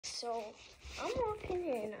So I'm walking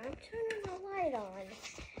in, I'm turning the light on,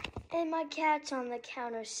 and my cat's on the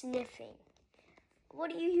counter sniffing.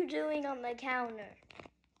 What are you doing on the counter?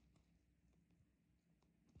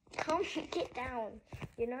 Come get down.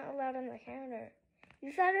 You're not allowed on the counter.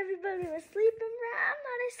 You thought everybody was sleeping, bro? I'm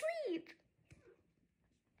not asleep.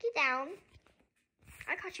 Get down.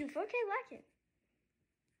 I caught you 4K lacking.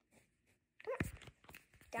 Come on.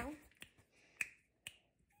 Down.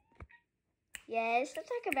 Yes, don't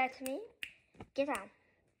take it back to me. Get down.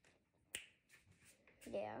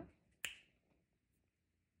 Yeah.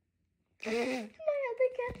 My other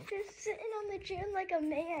cat's just sitting on the chair like a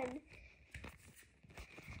man.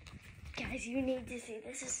 Guys, you need to see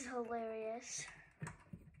this. This is hilarious.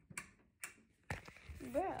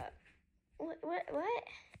 Bruh. What?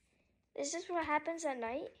 Is this what happens at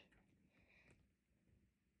night?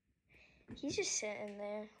 He's just sitting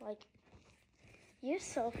there like, you're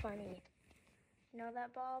so funny. You know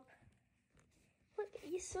that, Bob? Look,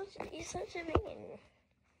 you're such a man.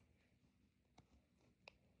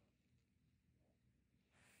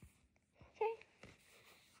 Okay.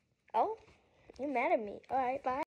 Oh, you're mad at me. All right, bye.